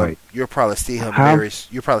see him. You'll probably see him marry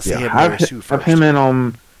Sue first. Have him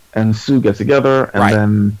and Sue get together,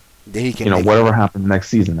 and then he can whatever happens next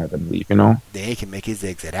season, I then leave. Then he can make his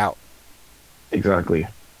exit out. Exactly.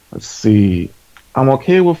 Let's see. I'm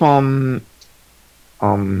okay with the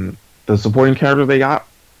supporting characters they got.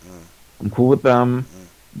 I'm cool with them.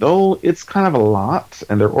 Though it's kind of a lot,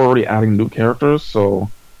 and they're already adding new characters, so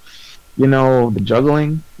the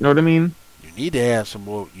juggling. You know what I mean? You need to add some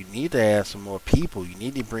more. You need to add some more people. You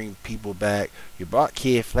need to bring people back. You brought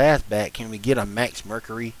Kid Flash back. Can we get a Max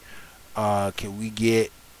Mercury? Can we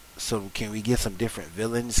get some different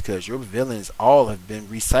villains? Because your villains all have been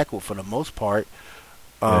recycled for the most part.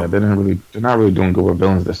 Yeah, they're not really doing good with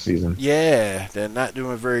villains this season. Yeah, they're not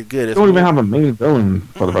doing very good. They don't even have a main villain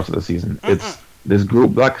for the rest of the season. It's this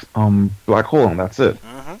group Black Hole, and that's it.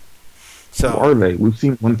 So who are they? We've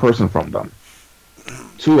seen one person from them.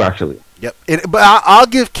 Two, actually. Yep. But I'll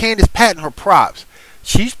give Candace Patton her props.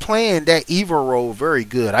 She's playing that Eva role very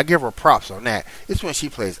good. I give her props on that. It's when she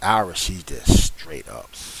plays Iris, she's just straight up.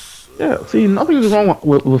 Yeah, see, nothing is wrong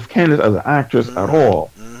with Candace as an actress at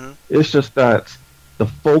all. It's just that the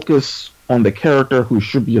focus on the character who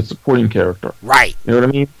should be a supporting character. Right. You know what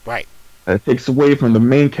I mean? Right. It takes away from the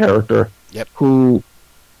main character. Yep. Who,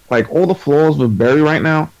 like, all the flaws with Barry right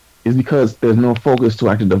now is because there's no focus to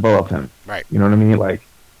actually develop him. Right. You know what I mean? Like,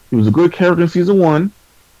 he was a good character in season 1,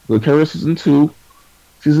 good character in season 2,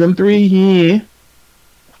 season 3, yeah.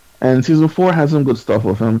 And season 4 has some good stuff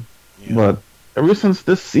with him. Yeah. But ever since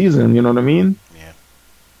this season, you know what I mean? Yeah.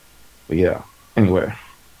 But yeah. Anyway.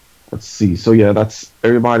 Let's see. So yeah, that's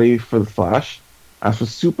everybody for the Flash. As for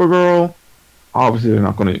Supergirl, obviously they're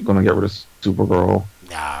not gonna get rid of Supergirl.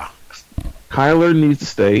 Nah. Kyler needs to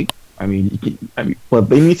stay. I mean, but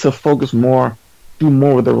they need to focus more, do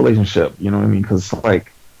more with their relationship. You know what I mean? Because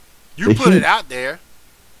like you put it out there.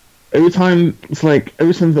 Every time it's like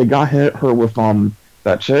ever since they got her with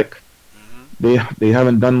that chick, they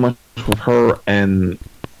haven't done much with her and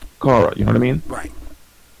Kara. You know what I mean? Right.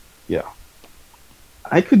 Yeah.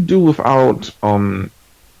 I could do without the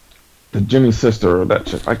Jimmy's sister, that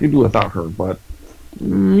chick. I could do without her, but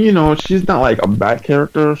she's not like a bad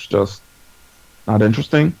character. She's just not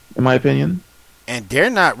interesting, in my opinion. And they're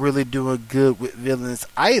not really doing good with villains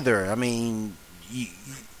either. I mean, a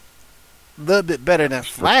little bit better than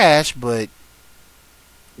Flash, but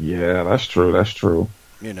Yeah, that's true. That's true.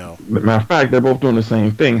 you know, Matter of fact, they're both doing the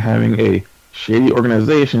same thing, having a shady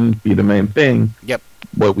organization be the main thing. Yep.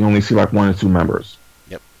 But we only see like one or two members.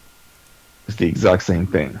 Yep. It's the exact same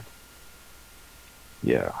thing.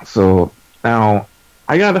 Yeah. So now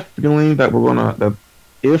I got a feeling that we're gonna that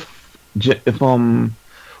if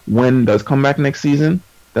Wen does come back next season,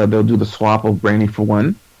 that they'll do the swap of Brainy for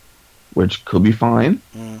Wen, which could be fine.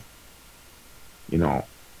 Mm. You know.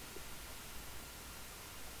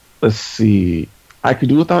 Let's see. I could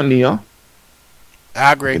do without Nia. I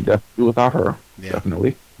I agree. could definitely do without her. Yeah.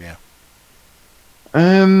 Definitely. Yeah.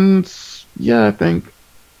 And yeah, I think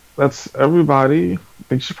that's everybody. I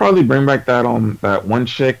think she probably bring back that one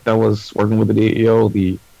chick that was working with the DEO,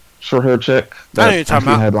 the short hair chick I know that you're talking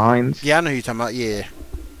actually about. had lines. Yeah, I know who you're talking about. Yeah.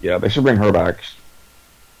 Yeah, they should bring her back.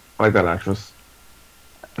 I like that actress.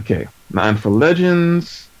 Okay, now and for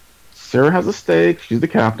Legends, Sarah has a stake. She's the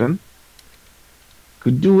captain.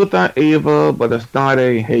 Could do without Ava, but it's not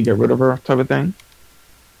a hey get rid of her type of thing.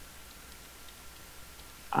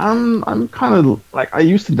 I'm kind of like I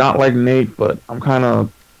used to not like Nate, but I'm kind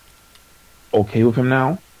of okay with him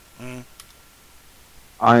now. Mm.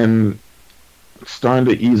 I'm starting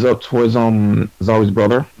to ease up towards Zari's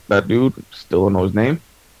brother, that dude. Still don't know his name.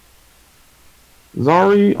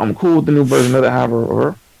 Zari, I'm cool with the new version that they have of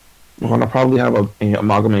her. We're gonna probably have a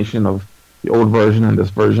amalgamation of the old version and this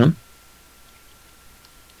version.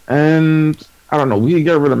 And I don't know, we can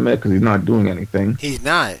get rid of Mick because he's not doing anything. He's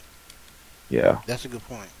not. Yeah. That's a good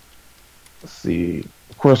point. Let's see.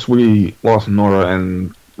 Of course, we lost Nora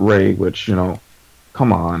and Ray, which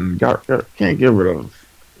come on, can't get rid of,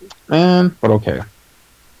 man. But okay.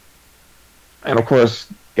 And of course,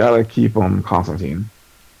 gotta keep Constantine.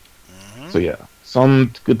 Mm-hmm. So yeah,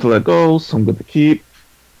 some good to let go, some good to keep.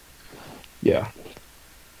 Yeah.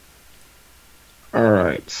 All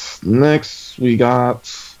right. Next, we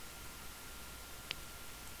got.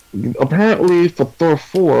 Apparently, for Thor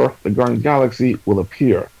 4, the Guardian of the Galaxy will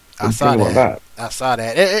appear. What do I you saw think about that. I saw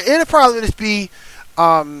that. It'll probably just be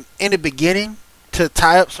in the beginning to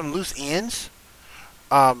tie up some loose ends.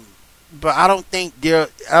 But I don't think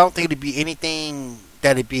it'd be anything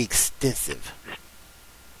that'd be extensive.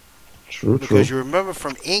 True, Because true. you remember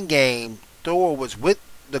from Endgame, Thor was with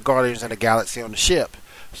the Guardians of the Galaxy on the ship.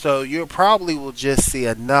 So you probably will just see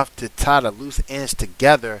enough to tie the loose ends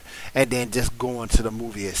together and then just go into the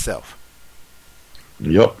movie itself.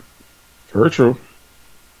 Yep. Very true.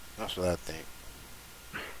 That's what I think.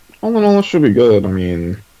 All in all, it should be good. I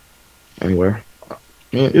mean, anyway. I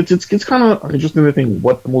mean, it's kind of interesting to think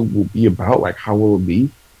what the movie will be about, like how will it be,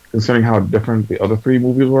 considering how different the other three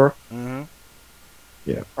movies were. Mm-hmm.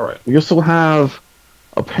 Yeah, alright. We also have,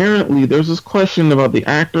 apparently, there's this question about the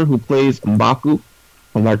actor who plays M'Baku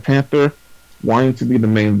from Black Panther wanting to be the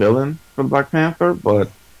main villain for Black Panther, but,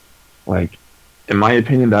 like, in my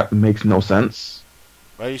opinion, that makes no sense.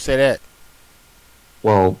 Why do you say that?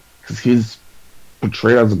 Well, because he's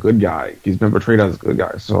portrayed as a good guy. He's been portrayed as a good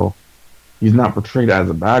guy, so he's not portrayed as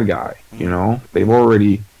a bad guy, They've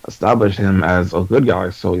already established him as a good guy,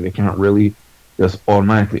 so they can't really just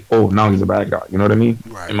automatically, now he's a bad guy. You know what I mean?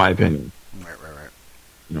 Right. In my opinion. Right.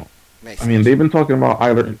 Makes I mean, sense. they've been talking about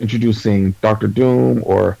either introducing Doctor Doom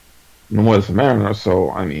or Momoa Samara, so,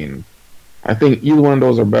 I mean, I think either one of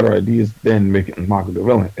those are better ideas than making M'Baku the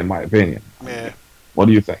villain, in my opinion. Yeah. What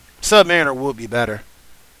do you think? Submariner would be better.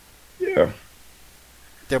 Yeah.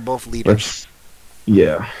 They're both leaders.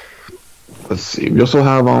 Let's see. We also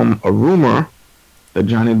have a rumor that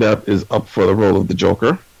Johnny Depp is up for the role of the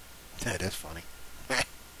Joker, Yeah, that's funny.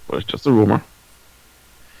 but it's just a rumor.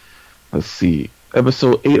 Let's see.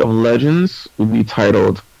 Episode 8 of Legends will be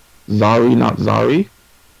titled Zari Not Zari.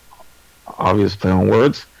 Obvious play on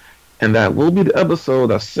words. And that will be the episode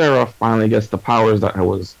that Sarah finally gets the powers that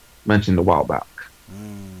was mentioned a while back.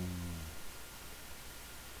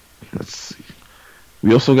 Let's see.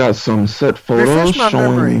 We also got some set photos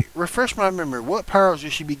showing. Refresh my memory. What powers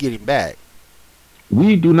should she be getting back?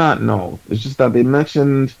 We do not know. It's just that they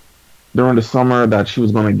mentioned during the summer that she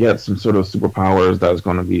was going to get some sort of superpowers that was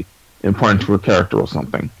going to be important to her character or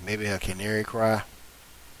something. Maybe her canary cry.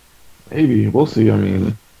 Maybe. We'll see. I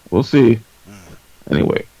mean, we'll see.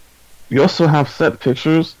 Anyway, we also have set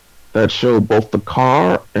pictures that show both the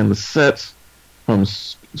car and the sets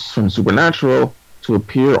from Supernatural to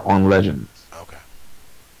appear on Legends. Okay.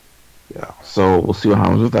 Yeah, so we'll see what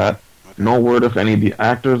happens with that. Okay. No word if any of the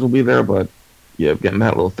actors will be there, but yeah, getting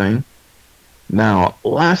that little thing. Now,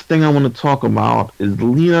 last thing I want to talk about is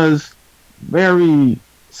Lena's very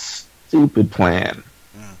stupid plan.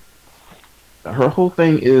 Her whole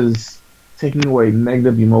thing is taking away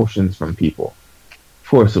negative emotions from people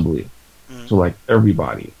forcibly. So, like,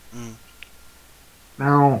 everybody.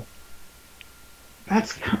 Now,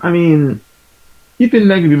 keeping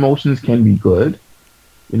negative emotions can be good.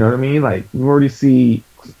 You know what I mean? Like, we already see,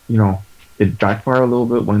 it backfired a little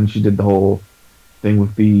bit when she did the whole thing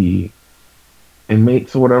with the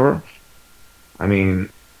inmates or whatever. I mean,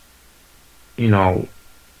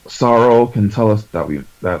 sorrow can tell us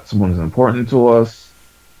that someone is important to us.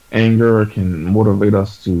 Anger can motivate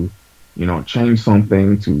us to, change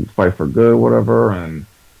something, to fight for good, whatever. And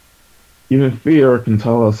even fear can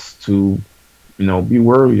tell us to, be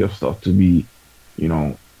wary of stuff, to be,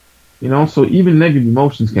 so even negative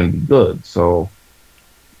emotions can be good. So,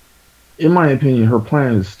 in my opinion, her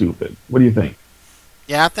plan is stupid. What do you think?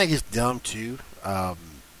 Yeah, I think it's dumb too,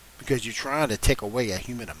 because you're trying to take away a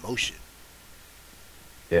human emotion.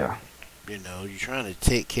 Yeah. You're trying to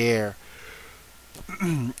take care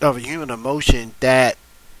of a human emotion. That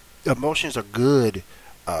emotions are good,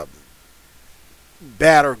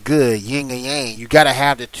 bad or good, yin and yang. You got to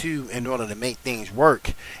have the two in order to make things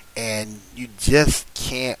work, and you just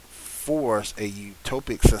can't force a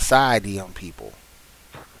utopic society on people.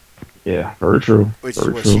 Yeah, very true. Which very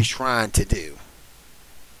is what true. she's trying to do.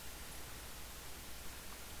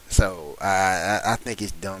 So I think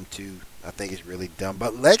it's dumb too. I think it's really dumb.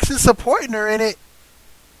 But Lex is supporting her in it.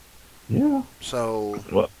 Yeah. So.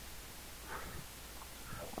 Well,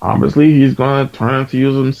 obviously, he's going to turn to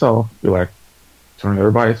use himself. Be like, turn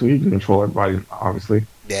everybody so he can control everybody, obviously.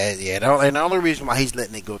 Yeah. And the only reason why he's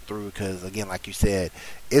letting it go through, because, again, like you said,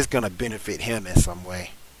 it's going to benefit him in some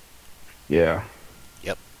way. Yeah.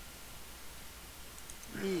 Yep.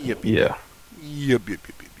 Yeah.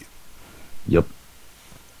 Yep.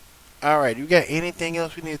 All right. You got anything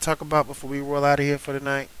else we need to talk about before we roll out of here for the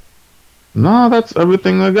night? No, that's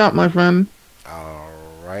everything I got, my friend. All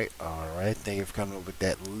right. Thank you for coming up with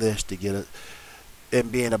that list to get it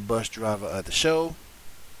and being a bus driver of the show.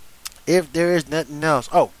 If there is nothing else,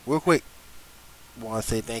 real quick, I want to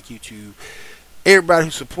say thank you to everybody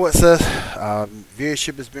who supports us.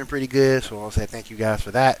 Viewership has been pretty good, so I want to say thank you guys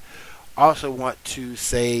for that. Also want to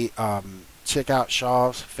say check out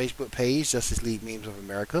Shaw's Facebook page, Justice League Memes of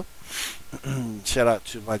America. Shout out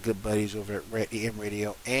to my good buddies over at Red EM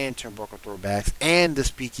Radio and Turnbuckle Throwbacks and the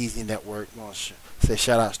Speakeasy Network. I want to say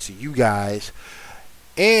shout outs to you guys.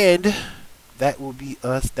 And that will be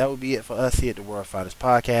us. That will be it for us here at the World Fighters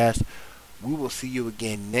Podcast. We will see you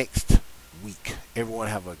again next week. Everyone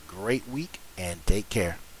have a great week and take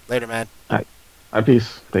care. Later, man. All right.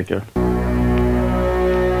 Peace. Take care.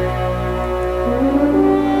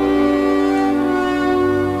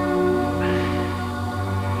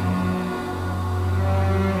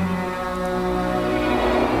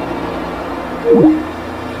 Woo!